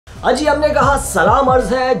अजी हमने कहा सलाम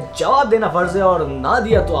अर्ज है, जवाब देना फर्ज है और ना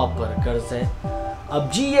दिया तो आप पर कर्ज है। अब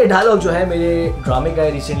जी ये डायलॉग जो है मेरे ड्रामे का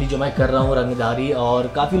है रिसेंटली जो मैं कर रहा हूँ रंगदारी, और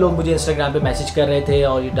काफ़ी लोग मुझे इंस्टाग्राम पे मैसेज कर रहे थे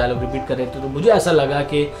और ये डायलॉग रिपीट कर रहे थे, तो मुझे ऐसा लगा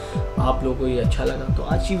कि आप लोगों को ये अच्छा लगा, तो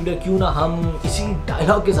आज की वीडियो क्यों ना हम इसी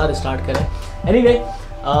डायलॉग के साथ स्टार्ट करें। एनीवे,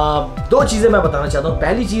 दो चीज़ें मैं बताना चाहता हूँ।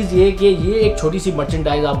 पहली चीज़ ये कि ये एक छोटी सी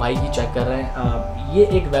मर्चेंडाइज आप भाई की चेक कर रहे हैं। ये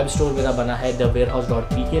एक वेब स्टोर मेरा बना है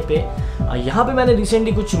thewarehouse.pk पे। यहाँ पे मैंने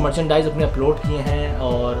रिसेंटली कुछ मर्चेंडाइज अपने अपलोड किए हैं,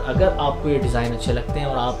 और अगर आपको ये डिज़ाइन अच्छे लगते हैं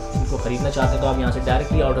और आप इनको ख़रीदना चाहते हैं तो आप यहाँ से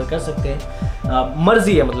डायरेक्टली ऑर्डर कर सकते हैं।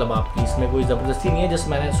 मर्ज़ी है मतलब आपकी, इसमें कोई ज़बरदस्ती नहीं है। जस्ट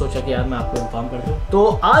मैंने सोचा कि यार मैं आपको इन्फॉर्म कर दूँ। तो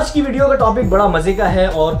आज की वीडियो का टॉपिक बड़ा मज़े का है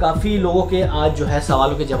और काफ़ी लोगों के आज जो है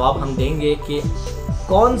सवालों के जवाब हम देंगे कि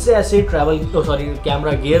कौन से ऐसे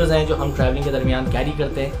कैमरा गियर्स हैं जो हम ट्रैवलिंग के दरमियान कैरी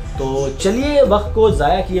करते हैं। तो चलिए वक्त को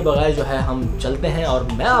ज़ाया किए बगैर जो है हम चलते हैं, और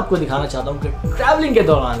मैं आपको दिखाना चाहता हूँ कि ट्रैवलिंग के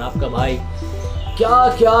दौरान आपका भाई क्या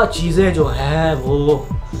क्या चीज़ें जो है वो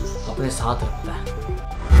अपने साथ रखता है।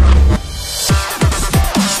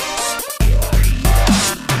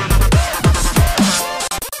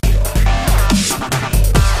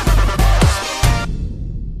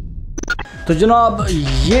 तो जनाब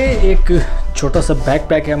ये एक छोटा सा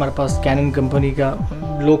बैकपैक है हमारे पास, कैनन कंपनी का,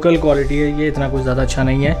 लोकल क्वालिटी है, ये इतना कुछ ज़्यादा अच्छा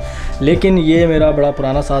नहीं है, लेकिन ये मेरा बड़ा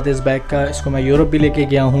पुराना साथ है इस बैग का। इसको मैं यूरोप भी लेके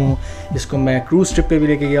गया हूँ, इसको मैं क्रूज़ ट्रिप पे भी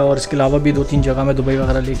लेके गया, और इसके अलावा भी 2-3 जगह मैं दुबई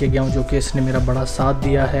वगैरह लेके गया हूँ, जो कि इसने मेरा बड़ा साथ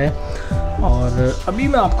दिया है। और अभी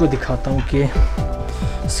मैं आपको दिखाता हूँ कि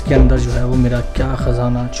इसके अंदर जो है वो मेरा क्या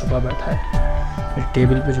ख़जाना छुपा बैठा है। मेरी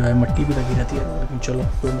टेबल पर जो है मिट्टी भी लगी रहती है, लेकिन चलो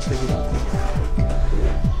कोई मसले की बात नहीं।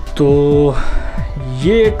 तो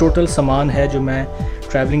ये टोटल सामान है जो मैं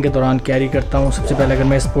ट्रैवलिंग के दौरान कैरी करता हूँ। सबसे पहले अगर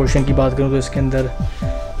मैं इस पोर्शन की बात करूँ तो इसके अंदर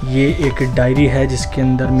ये एक डायरी है जिसके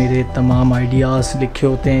अंदर मेरे तमाम आइडियाज़ लिखे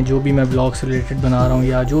होते हैं। जो भी मैं ब्लॉग से रिलेटेड बना रहा हूँ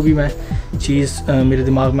या जो भी मैं चीज़ मेरे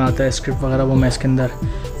दिमाग में आता है, स्क्रिप्ट वगैरह, वो मैं इसके अंदर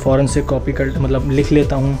फ़ौरन से कॉपी कर लिख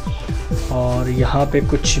लेता हूँ। और यहाँ पे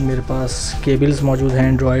कुछ मेरे पास केबल्स मौजूद हैं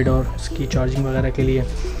एंड्रॉयड और इसकी चार्जिंग वगैरह के लिए,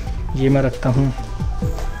 ये मैं रखता हूँ।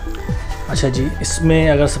 अच्छा जी, इसमें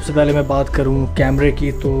अगर सबसे पहले मैं बात करूं कैमरे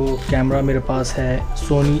की, तो कैमरा मेरे पास है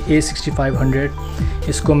सोनी A6500।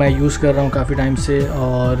 इसको मैं यूज़ कर रहा हूं काफ़ी टाइम से,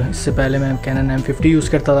 और इससे पहले मैं कैनन M50 यूज़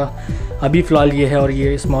करता था। अभी फ़िलहाल ये है, और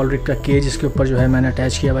ये स्मॉल रिग का केज इसके ऊपर जो है मैंने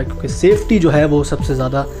अटैच किया हुआ है, क्योंकि सेफ़्टी जो है वो सबसे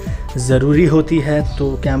ज़्यादा ज़रूरी होती है।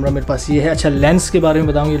 तो कैमरा मेरे पास ये है। अच्छा, लेंस के बारे में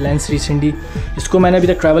बताऊँ, ये लेंस रिसेंटली, इसको मैंने अभी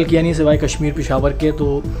तक ट्रैवल किया नहीं सिवाय कश्मीर पेशावर के,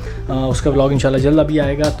 तो उसका व्लॉग इंशाल्लाह जल्द अभी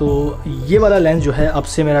आएगा। तो ये वाला लेंस जो है अब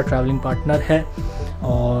से मेरा ट्रैवलिंग पार्टनर है,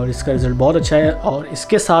 और इसका रिज़ल्ट बहुत अच्छा है। और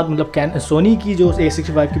इसके साथ मतलब सोनी की जो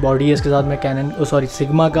A65 की बॉडी है, इसके साथ मैं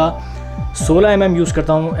सिग्मा का 16 mm यूज़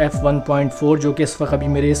करता हूँ f1.4, जो कि इस वक्त अभी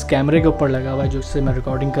मेरे इस कैमरे के ऊपर लगा हुआ है जिससे मैं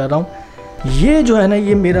रिकॉर्डिंग कर रहा हूँ। ये जो है ना,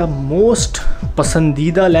 ये मेरा मोस्ट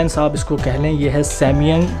पसंदीदा लेंस आप इसको कह लें। ये है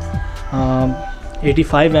सैमयंग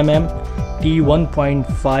 85 mm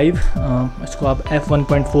T1.5, इसको आप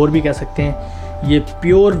f1.4 भी कह सकते हैं। ये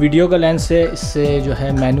प्योर वीडियो का लेंस है। इससे जो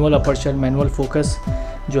है मैनुअल अपर्चर, मैनुअल फोकस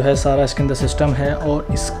जो है सारा इसके अंदर सिस्टम है, और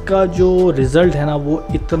इसका जो रिज़ल्ट है ना वो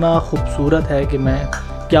इतना खूबसूरत है कि मैं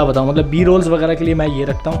क्या बताऊँ। मतलब बी रोल्स वगैरह के लिए मैं ये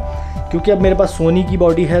रखता हूँ, क्योंकि अब मेरे पास सोनी की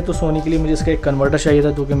बॉडी है, तो सोनी के लिए मुझे इसका एक कन्वर्टर चाहिए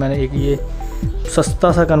था, क्योंकि मैंने एक ये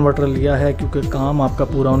सस्ता सा कन्वर्टर लिया है, क्योंकि काम आपका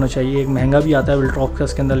पूरा होना चाहिए। एक महंगा भी आता है विल्ट्रॉप का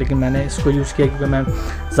इसके अंदर, लेकिन मैंने इसको यूज़ किया क्योंकि मैं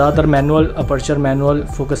ज़्यादातर मैनुअल अपर्चर, मैनुअल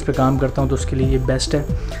फोकस पे काम करता हूँ, तो उसके लिए ये बेस्ट है।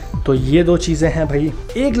 तो ये दो चीज़ें हैं भाई।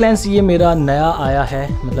 एक लेंस ये मेरा नया आया है,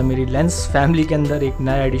 मतलब मेरी लेंस फैमिली के अंदर एक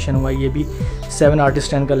नया एडिशन हुआ है। ये भी 7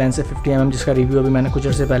 आर्टिस्ट 10 का लेंस है 50 mm, जिसका रिव्यू अभी मैंने कुछ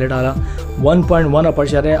अर्से पहले डाला। 1.1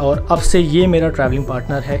 अपर्चर है, और अब से ये मेरा ट्रैवलिंग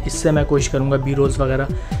पार्टनर है। इससे मैं कोशिश करूँगा बी रोल्स वगैरह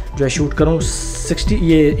जो है शूट करूँ।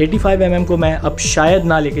 85 mm को मैं अब शायद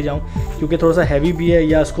ना लेके जाऊँ, क्योंकि थोड़ा सा हैवी भी है,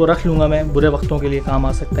 या इसको रख लूँगा मैं, बुरे वक्तों के लिए काम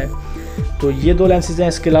आ सकता है। तो ये दो लेंसेज हैं।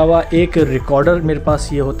 इसके अलावा एक रिकॉर्डर मेरे पास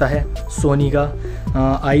ये होता है सोनी का,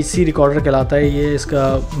 IC रिकॉर्डर कहलाता है ये।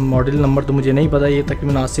 इसका मॉडल नंबर तो मुझे नहीं पता, ये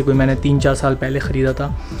तकरीबन आज से कोई मैंने 3-4 साल पहले ख़रीदा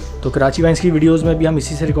था। तो कराचीवाइंस की वीडियोस में भी हम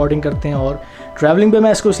इसी से रिकॉर्डिंग करते हैं, और ट्रैवलिंग पे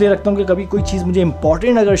मैं इसको इसलिए रखता हूँ कि कभी कोई चीज़ मुझे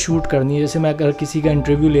इंपॉर्टेंट अगर शूट करनी है, जैसे मैं अगर किसी का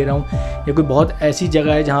इंटरव्यू ले रहा हूँ, या कोई बहुत ऐसी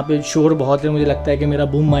जगह है जहाँ पे शोर बहुत है, मुझे लगता है कि मेरा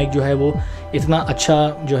बूम माइक जो है वो इतना अच्छा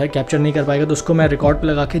जो है कैप्चर नहीं कर पाएगा, तो उसको मैं रिकॉर्ड पे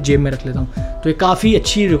लगा के जेब में रख लेता हूँ। तो ये काफ़ी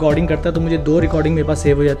अच्छी रिकॉर्डिंग करता है। तो मुझे 2 रिकॉर्डिंग मेरे पास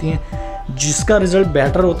सेव हो जाती हैं। जिसका रिज़ल्ट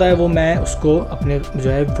बेहतर होता है वो मैं उसको अपने जो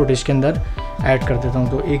है फुटेज के अंदर ऐड कर देता हूँ।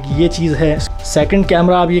 तो एक ये चीज़ है। सेकंड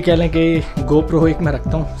कैमरा आप ये कह लें कि GoPro एक मैं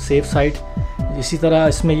रखता हूँ सेफ साइड। इसी तरह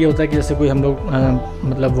इसमें ये होता है कि जैसे कोई हम लोग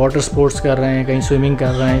मतलब वाटर स्पोर्ट्स कर रहे हैं, कहीं स्विमिंग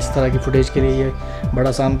कर रहे हैं, इस तरह की फुटेज के लिए ये बड़ा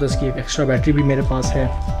आसान होता है। इसकी एक एक्स्ट्रा बैटरी भी मेरे पास है।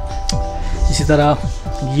 इसी तरह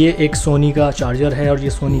ये एक सोनी का चार्जर है और ये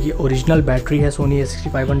सोनी की ओरिजिनल बैटरी है, सोनी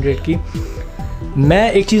A6500 की।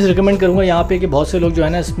 मैं एक चीज़ रिकमेंड करूँगा यहाँ पे कि बहुत से लोग जो है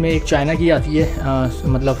ना, इसमें एक चाइना की आती है,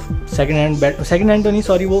 मतलब सेकंड हैंड तो नहीं,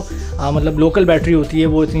 सॉरी, वो मतलब लोकल बैटरी होती है,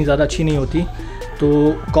 वो इतनी ज़्यादा अच्छी नहीं होती। तो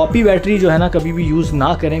कॉपी बैटरी जो है ना कभी भी यूज़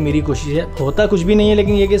ना करें, मेरी कोशिश है। होता कुछ भी नहीं है,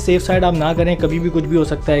 लेकिन ये कि सेफ़ साइड आप ना करें। कभी भी कुछ भी हो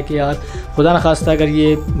सकता है कि यार खुदा न खास्ता अगर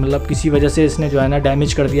ये मतलब किसी वजह से इसने जो है ना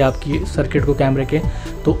डैमेज कर दिया आपकी सर्किट को कैमरे के,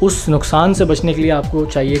 तो उस नुकसान से बचने के लिए आपको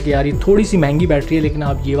चाहिए कि यार ये थोड़ी सी महंगी बैटरी है, लेकिन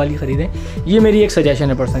आप ये वाली ख़रीदें। ये मेरी एक सजेशन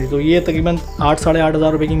है पर्सनली। तो ये तकरीबन 8-8.5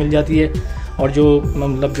 हज़ार रुपये की मिल जाती है, और जो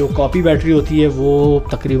मतलब जो कॉपी बैटरी होती है वो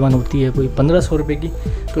तकरीबन होती है कोई 1500 रुपये की।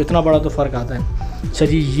 तो इतना बड़ा तो फ़र्क आता है। अच्छा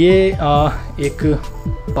जी, ये एक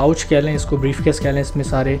पाउच कह लें, इसको ब्रीफ केस कह लें, इसमें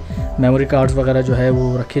सारे मेमोरी कार्ड्स वगैरह जो है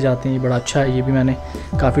वो रखे जाते हैं। ये बड़ा अच्छा है, ये भी मैंने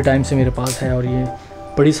काफ़ी टाइम से मेरे पास है और ये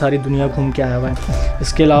बड़ी सारी दुनिया घूम के आया हुआ है।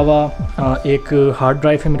 इसके अलावा एक हार्ड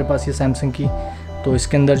ड्राइव है मेरे पास, ये सैमसंग की। तो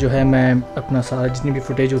इसके अंदर जो है मैं अपना सारा जितनी भी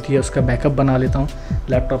फुटेज होती है उसका बैकअप बना लेता हूँ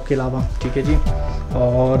लैपटॉप के अलावा, ठीक है जी।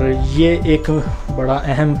 और ये एक बड़ा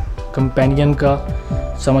अहम कंपेनियन का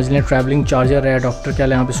समझ लें ट्रैवलिंग चार्जर है, डॉक्टर कह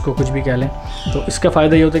लें आप इसको, कुछ भी कह लें। तो इसका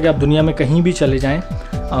फ़ायदा ये होता है कि आप दुनिया में कहीं भी चले जाएं,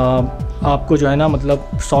 आपको जो है ना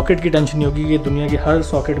मतलब सॉकेट की टेंशन नहीं होगी। ये दुनिया के हर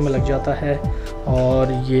सॉकेट में लग जाता है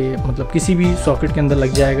और ये मतलब किसी भी सॉकेट के अंदर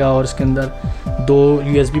लग जाएगा। और इसके अंदर 2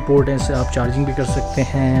 USB पोर्ट हैं, इससे आप चार्जिंग भी कर सकते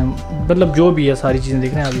हैं, मतलब जो भी है सारी चीज़ें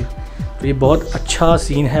देख रहे हैं अभी। तो ये बहुत अच्छा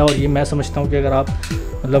सीन है और ये मैं समझता हूँ कि अगर आप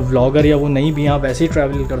मतलब व्लॉगर या वो नहीं भी आप वैसे ही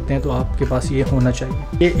ट्रैवल करते हैं तो आपके पास ये होना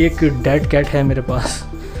चाहिए। ये एक डेड कैट है मेरे पास,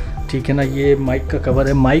 ठीक है ना। ये माइक का कवर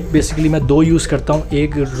है। माइक बेसिकली मैं 2 यूज़ करता हूँ।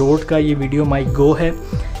 एक रोड का ये वीडियो माइक गो है,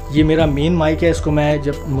 ये मेरा मेन माइक है। इसको मैं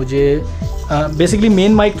जब मुझे बेसिकली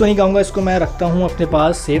मेन माइक तो नहीं कहूँगा, इसको मैं रखता हूँ अपने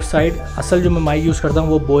पास सेफ़ साइड। असल जो मैं माइक यूज़ करता हूँ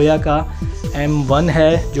वो बोया का M1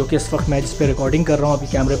 है, जो कि इस वक्त मैं जिस पे रिकॉर्डिंग कर रहा हूँ अभी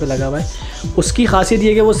कैमरे पे लगा हुआ है। उसकी खासियत ये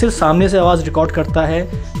है कि वो सिर्फ सामने से आवाज़ रिकॉर्ड करता है।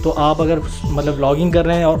 तो आप अगर मतलब व्लॉगिंग कर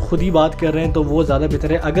रहे हैं और ख़ुद ही बात कर रहे हैं तो वो ज़्यादा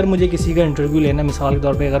बेहतर है। अगर मुझे किसी का इंटरव्यू लेना, मिसाल के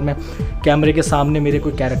तौर पे अगर मैं कैमरे के सामने मेरे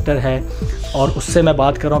कोई कैरेक्टर है और उससे मैं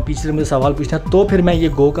बात कर रहा हूँ, पीछे से मुझे सवाल पूछना है, तो फिर मैं ये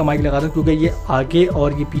गो का माइक लगाता हूँ, क्योंकि ये आगे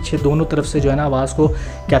और ये पीछे दोनों तरफ से जो है ना आवाज़ को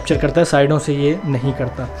कैप्चर करता है, साइडों से ये नहीं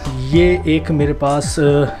करता। ये एक मेरे पास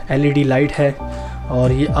LED लाइट है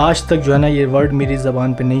और ये आज तक जो है ना ये वर्ड मेरी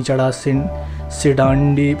ज़बान पे नहीं चढ़ा।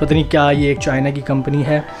 सिडांडी पता नहीं क्या, ये एक चाइना की कंपनी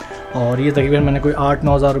है और ये तकरीबन मैंने कोई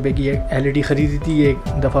 8-9 हज़ार रुपये की एक LED ख़रीदी थी। ये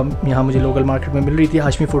एक दफ़ा यहाँ मुझे लोकल मार्केट में मिल रही थी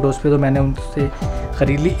हाशमी फ़ोटोज़ पे, तो मैंने उनसे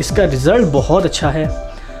ख़रीद ली। इसका रिज़ल्ट बहुत अच्छा है।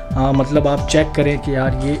 मतलब आप चेक करें कि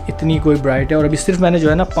यार ये इतनी कोई ब्राइट है और अभी सिर्फ मैंने जो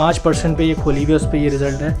है ना 5% पे ये खोली हुई है, उस पर ये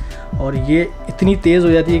रिज़ल्ट है। और ये इतनी तेज़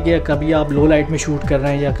हो जाती है कि कभी आप लो लाइट में शूट कर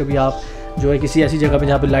रहे हैं या कभी आप जो है किसी ऐसी जगह पे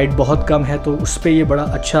जहाँ पे लाइट बहुत कम है, तो उस पर ये बड़ा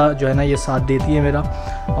अच्छा जो है ना ये साथ देती है मेरा।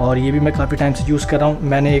 और ये भी मैं काफ़ी टाइम से यूज़ कर रहा हूँ।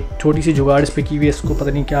 मैंने एक छोटी सी जुगाड़ इस पर की हुई है, इसको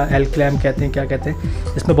पता नहीं क्या एल क्लैम कहते हैं, क्या कहते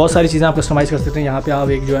हैं। इसमें बहुत सारी चीज़ें आप कस्टमाइज़ कर सकते हैं। यहाँ पे आप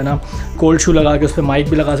एक जो है ना कोल्ड शू लगा के उस पर माइक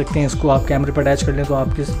भी लगा सकते हैं। इसको आप कैमरे पर अटैच कर लें तो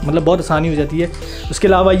आपकी मतलब बहुत आसानी हो जाती है। उसके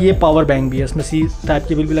अलावा ये पावर बैंक भी है, इसमें C टाइप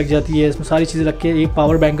केबल भी लग जाती है। इसमें सारी चीज़ें रख के एक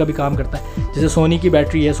पावर बैंक का भी काम करता है। जैसे सोनी की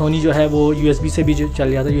बैटरी है, सोनी जो है वो USB से भी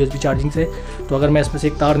चल जाता है, USB चार्जिंग से। तो अगर मैं इसमें से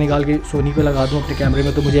एक तार निकाल के सोनी पे लगा दूँ अपने कैमरे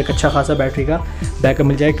में तो मुझे एक अच्छा खासा बैटरी का बैकअप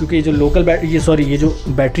मिल जाए। क्योंकि ये जो लोकल ये जो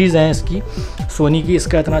बैटरीज़ हैं इसकी सोनी की,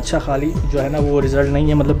 इसका इतना अच्छा खाली जो है ना वो रिज़ल्ट नहीं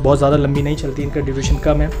है, मतलब बहुत ज़्यादा लंबी नहीं चलती, इनका ड्यूरेशन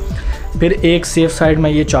कम है। फिर एक सेफ़ साइड में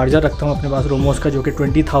ये चार्जर रखता हूँ अपने पास रोमोस का, जो कि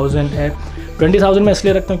 20,000 है। 20,000 मैं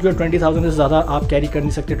इसलिए रखता हूँ क्योंकि 20,000 से ज़्यादा आप कैरी कर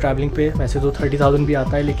नहीं सकते ट्रैवलिंग पे। वैसे तो 30,000 भी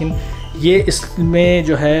आता है, लेकिन ये इसमें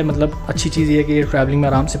जो है मतलब अच्छी चीज़ ये है कि ये ट्रैवलिंग में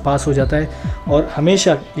आराम से पास हो जाता है। और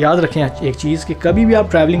हमेशा याद रखें एक चीज़ कि कभी भी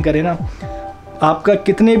आप ट्रैवलिंग करें ना, आपका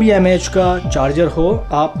कितने भी mAh का चार्जर हो,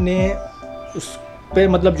 आपने उस पे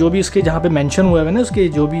मतलब जो भी इसके जहाँ पे मेंशन हुआ है ना उसके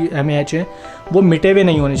जो भी mAh हैं वो मिटे हुए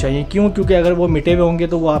नहीं होने चाहिए। क्यों? क्योंकि अगर वो मिटे हुए होंगे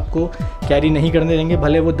तो वो आपको कैरी नहीं करने देंगे,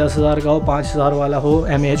 भले वो 10,000 का हो, 5,000 वाला हो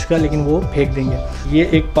mAh का, लेकिन वो फेंक देंगे। ये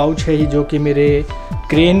एक पाउच है जो कि मेरे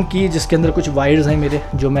क्रेन की, जिसके अंदर कुछ वायर्स हैं मेरे,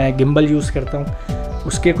 जो मैं गिम्बल यूज़ करता हूँ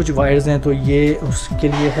उसके कुछ वायर्स हैं, तो ये उसके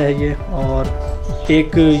लिए है ये। और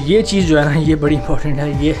एक ये चीज़ जो है ना ये बड़ी इंपॉर्टेंट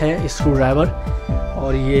है, ये है स्क्रू ड्राइवर।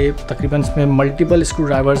 और ये तकरीबन इसमें मल्टीपल स्क्रू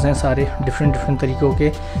ड्राइवर्स हैं सारे डिफरेंट तरीक़ों के,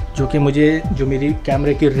 जो कि मुझे जो मेरी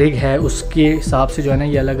कैमरे की रिग है उसके हिसाब से जो है ना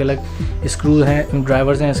ये अलग अलग स्क्रू हैं,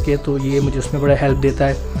 ड्राइवर्स हैं इसके, तो ये मुझे उसमें बड़ा हेल्प देता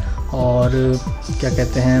है। और क्या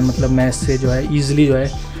कहते हैं मतलब मैं इससे जो है ईज़िली जो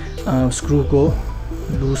है स्क्रू को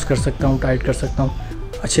लूज़ कर सकता हूँ, टाइट कर सकता हूँ।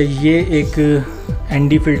 अच्छा, ये एक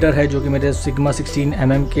ND फ़िल्टर है जो कि मेरे सिग्मा 16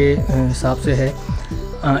 mm के हिसाब से है।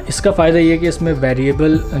 इसका फ़ायदा ये है कि इसमें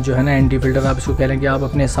वेरिएबल जो है ना ND फ़िल्टर, आप इसको कह लें कि आप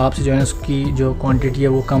अपने हिसाब से जो है ना उसकी जो क्वांटिटी है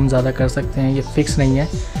वो कम ज़्यादा कर सकते हैं, ये फ़िक्स नहीं है।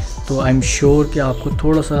 तो आई एम श्योर कि आपको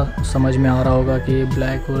थोड़ा सा समझ में आ रहा होगा कि ये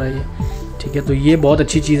ब्लैक हो रहा है, ठीक है। तो ये बहुत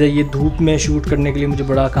अच्छी चीज़ है, ये धूप में शूट करने के लिए मुझे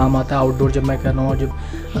बड़ा काम आता है। आउटडोर जब मैं कर रहा हूँ,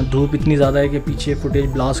 जब धूप इतनी ज़्यादा है कि पीछे फुटेज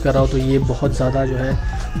ब्लास्ट कर रहा हूँ, तो ये बहुत ज़्यादा जो है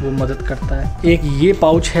वो मदद करता है। एक ये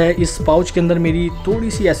पाउच है, इस पाउच के अंदर मेरी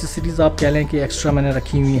थोड़ी सी एसेसरीज़ आप कह लें कि एक्स्ट्रा मैंने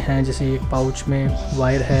रखी हुई हैं। जैसे एक पाउच में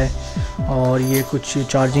वायर है और ये कुछ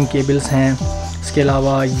चार्जिंग केबल्स हैं। इसके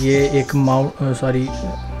अलावा ये एक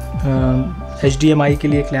HDMI के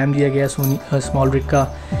लिए एक लैम्प दिया गया है सोनी स्मॉल रिग का।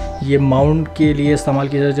 ये माउंट के लिए इस्तेमाल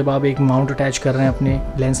किया जाए, जब आप एक माउंट अटैच कर रहे हैं अपने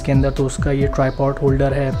लेंस के अंदर, तो उसका ये ट्राइपॉड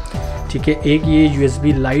होल्डर है, ठीक है। एक ये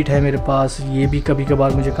USB लाइट है मेरे पास, ये भी कभी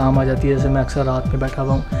कभार मुझे काम आ जाती है। जैसे मैं अक्सर रात में बैठा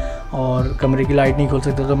हुआ हूँ और कमरे की लाइट नहीं खोल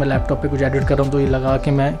सकता, तो मैं लैपटॉप पे कुछ एडिट कर रहा हूँ, तो ये लगा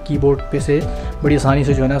के मैं कीबोर्ड पे से बड़ी आसानी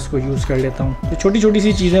से जो है ना उसको यूज़ कर लेता हूँ। तो छोटी छोटी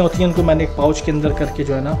सी चीज़ें होती हैं, उनको मैंने एक पाउच के अंदर करके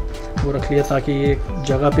जो है ना वो रख लिया, ताकि ये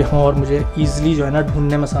जगह पे हों और मुझे ईज़िली जो है ना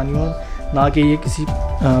ढूंढने में आसानी हो, ना कि ये किसी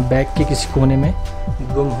बैग के किसी कोने में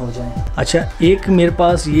गुम हो जाए। अच्छा, एक मेरे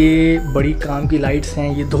पास ये बड़ी काम की लाइट्स हैं,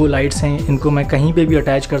 ये 2 लाइट्स हैं, इनको मैं कहीं पे भी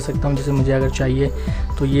अटैच कर सकता हूँ जैसे मुझे अगर चाहिए।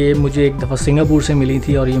 तो ये मुझे एक दफ़ा सिंगापुर से मिली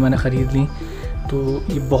थी और ये मैंने ख़रीद ली। तो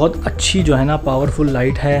ये बहुत अच्छी जो है ना पावरफुल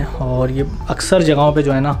लाइट है और ये अक्सर जगहों पे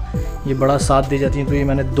जो है ना ये बड़ा साथ दे जाती हैं। तो ये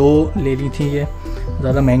मैंने 2 ले ली थी, ये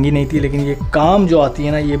ज़्यादा महंगी नहीं थी, लेकिन ये काम जो आती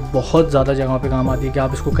है ना ये बहुत ज़्यादा जगहों पे काम आती है कि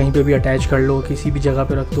आप इसको कहीं पे भी अटैच कर लो, किसी भी जगह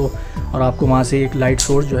पे रख दो और आपको वहाँ से एक लाइट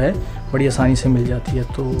सोर्स जो है बड़ी आसानी से मिल जाती है।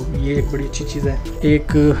 तो ये एक बड़ी अच्छी चीज़ है।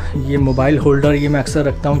 एक ये मोबाइल होल्डर, ये मैं अक्सर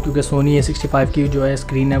रखता हूँ क्योंकि सोनी A65 की जो है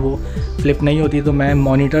स्क्रीन है वो फ्लिप नहीं होती, तो मैं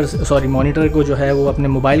मॉनिटर को जो है वो अपने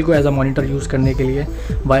मोबाइल को एज अ मॉनिटर यूज़ करने के लिए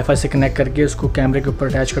वाईफाई से कनेक्ट करके उसको कैमरे के ऊपर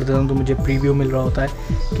अटैच कर देता हूँ। तो मुझे प्रीव्यू मिल रहा होता है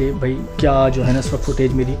कि भाई क्या जो है ना इस वक्त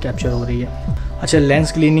फुटेज मेरी कैप्चर हो रही है। अच्छा,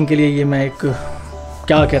 लेंस क्लीनिंग के लिए ये मैं एक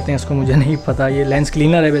क्या कहते हैं इसको मुझे नहीं पता, ये लेंस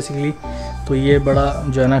क्लीनर है बेसिकली। तो ये बड़ा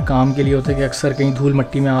जो है ना काम के लिए होता है कि अक्सर कहीं धूल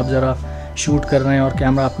मिट्टी में आप ज़रा शूट कर रहे हैं और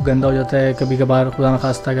कैमरा आपको गंदा हो जाता है, कभी कभार खुदा न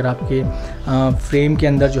खास्ता अगर आपके फ्रेम के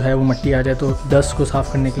अंदर जो है वो मिट्टी आ जाए, तो डस्ट को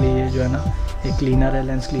साफ़ करने के लिए ये जो है ना एक क्लीनर है,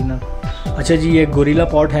 लेंस क्लीनर। अच्छा जी, ये गोरिल्ला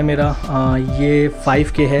पॉट है मेरा, ये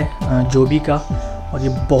 5K है जोबी का और ये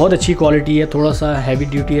बहुत अच्छी क्वालिटी है। थोड़ा सा हैवी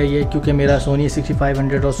ड्यूटी है ये, क्योंकि मेरा सोनी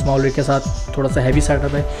A6500 और स्मॉल रिग के साथ थोड़ा सा हैवी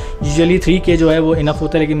सेटअप है। यूजुअली 3K जो है वो इनफ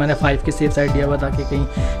होता है, लेकिन मैंने 5K सेफ साइड दिया हुआ ताकि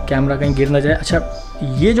कहीं कैमरा कहीं गिर ना जाए। अच्छा,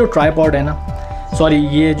 ये जो ट्राइपॉड है ना,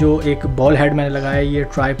 ये जो एक बॉल हेड मैंने लगाया है, ये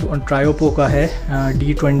ट्रायोपो का है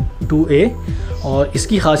D22A और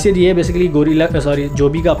इसकी खासियत ये है बेसिकली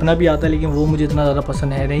जोबी का अपना भी आता है, लेकिन वो मुझे इतना ज़्यादा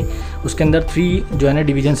पसंद है नहीं। उसके अंदर 3 जो है ना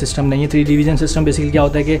डिवीज़न सिस्टम नहीं है। 3 डिवीज़न सिस्टम बेसिकली क्या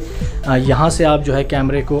होता है कि यहाँ से आप जो है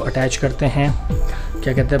कैमरे को अटैच करते हैं,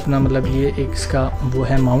 क्या कहते हैं अपना मतलब ये एक इसका वो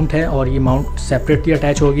है माउंट है और ये माउंट सेपरेटली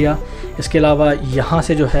अटैच हो गया। इसके अलावा यहाँ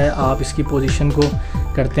से जो है आप इसकी पोजीशन को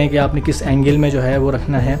करते हैं कि आपने किस एंगल में जो है वो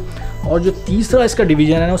रखना है। और जो तीसरा इसका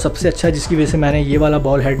डिवीज़न है ना वो सबसे अच्छा है, जिसकी वजह से मैंने ये वाला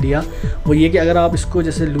बॉल हेड दिया, वो ये कि अगर आप इसको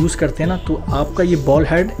जैसे लूज़ करते हैं ना तो आपका ये बॉल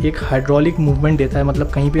हेड एक हाइड्रोलिक मूवमेंट देता है। मतलब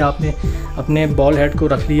कहीं पे आपने अपने बॉल हेड को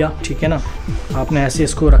रख लिया, ठीक है ना, आपने ऐसे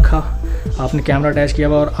इसको रखा, आपने कैमरा अटैच किया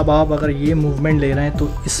हुआ और अब आप अगर ये मूवमेंट ले रहे हैं तो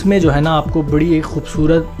इसमें जो है ना आपको बड़ी एक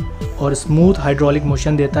खूबसूरत और स्मूथ हाइड्रोलिक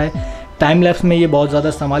मोशन देता है। टाइम लैप्स में ये बहुत ज़्यादा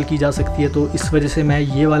इस्तेमाल की जा सकती है, तो इस वजह से मैं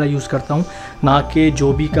ये वाला यूज़ करता हूँ, ना कि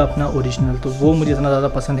जोबी का अपना ओरिजिनल, तो वो मुझे इतना ज़्यादा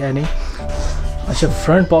पसंद है नहीं। अच्छा,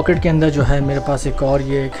 फ्रंट पॉकेट के अंदर जो है मेरे पास एक और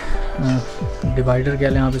ये एक डिवाइडर कह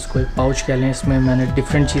लें आप इसको, एक पाउच कह लें, इसमें मैंने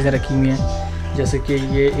डिफरेंट चीज़ें रखी हुई हैं। जैसे कि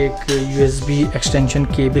ये एक USB एक्सटेंशन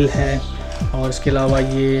केबल है और इसके अलावा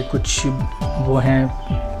ये कुछ वो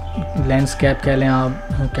हैं लेंस कैप कह लें आप,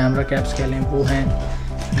 कैमरा कैप्स कह लें, वो हैं।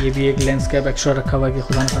 ये भी एक लेंस कैप एक्स्ट्रा रखा हुआ है कि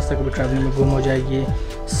खुदा न खास्ता कभी ट्रैवलिंग में गुम हो जाए। ये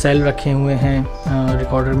सेल रखे हुए हैं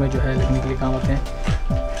रिकॉर्डर में जो है लिखने के लिए काम आते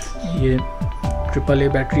हैं। ये AAA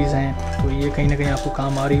बैटरीज़ हैं, तो ये कहीं ना कहीं आपको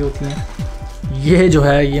काम आ रही होती हैं। ये जो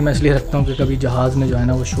है ये मैं इसलिए रखता हूँ कि कभी जहाज़ में जो है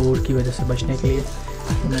ना वो शोर की वजह से बचने के लिए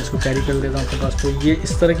तो मैं इसको कैरी कर देता हूँ अपने पास। तो ये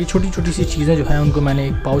इस तरह की छोटी छोटी सी चीज़ें जो हैं उनको मैंने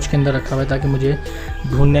एक पाउच के अंदर रखा हुआ है ताकि मुझे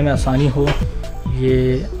ढूंढने में आसानी हो।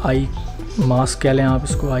 ये आई मास्क कह लें आप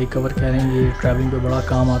इसको, आई कवर कह लें, ये ट्रैवलिंग पे बड़ा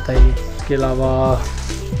काम आता है ये। इसके अलावा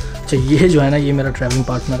अच्छा, ये जो है ना ये मेरा ट्रैवलिंग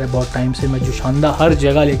पार्टनर है बहुत टाइम से, मैं जो शानदार हर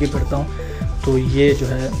जगह लेके फिरता हूँ, तो ये जो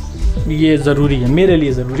है ये ज़रूरी है, मेरे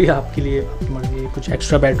लिए ज़रूरी है, आपके लिए आपकी मर्ज़ी। कुछ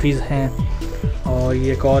एक्स्ट्रा बैटरीज़ हैं और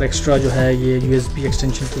ये एक और एक्स्ट्रा जो है ये USB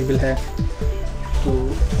एक्सटेंशन केबल है,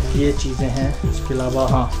 तो ये चीज़ें हैं। इसके अलावा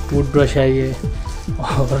हाँ, टूथब्रश है ये,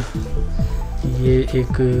 और ये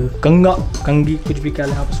एक कंगी कुछ भी कह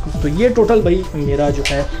लें आप इसको। तो ये टोटल भाई मेरा जो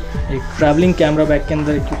है एक ट्रैवलिंग कैमरा बैग के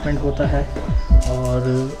अंदर इक्विपमेंट होता है।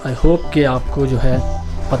 और आई होप कि आपको जो है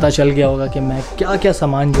पता चल गया होगा कि मैं क्या क्या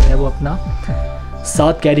सामान जो है वो अपना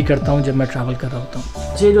साथ कैरी करता हूँ जब मैं ट्रैवल कर रहा होता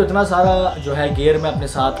हूँ। ये जो इतना सारा जो है गियर मैं अपने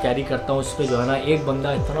साथ कैरी करता हूँ, उस पर जो है ना एक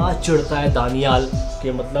बंदा इतना चिढ़ता है दानियाल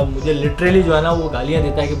कि मतलब मुझे लिटरली जो है ना वो गालियाँ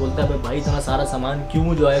देता है कि बोलता है भाई इतना सारा सामान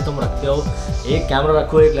क्यों जो है तुम रखते हो, एक कैमरा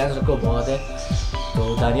रखो एक लेंस रखो बहुत है।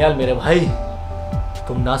 तो दानियाल मेरे भाई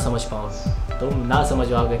तुम ना समझ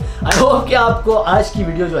पाओगे। आई होप कि आपको आज की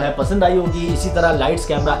वीडियो जो है पसंद आई होगी। इसी तरह लाइट्स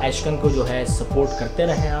कैमरा एशकन को जो है सपोर्ट करते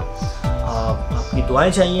रहें आपकी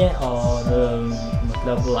दुआएं चाहिए और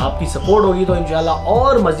मतलब आपकी सपोर्ट होगी तो इंशाल्लाह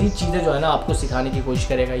और मज़ीद चीज़ें जो है ना आपको सिखाने की कोशिश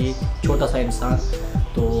करेगा ये छोटा सा इंसान।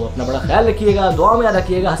 तो अपना बड़ा ख्याल रखिएगा, दुआ में याद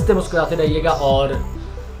रखिएगा, हंसते मुस्कुराते रहिएगा और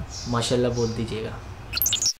माशाल्लाह बोल दीजिएगा।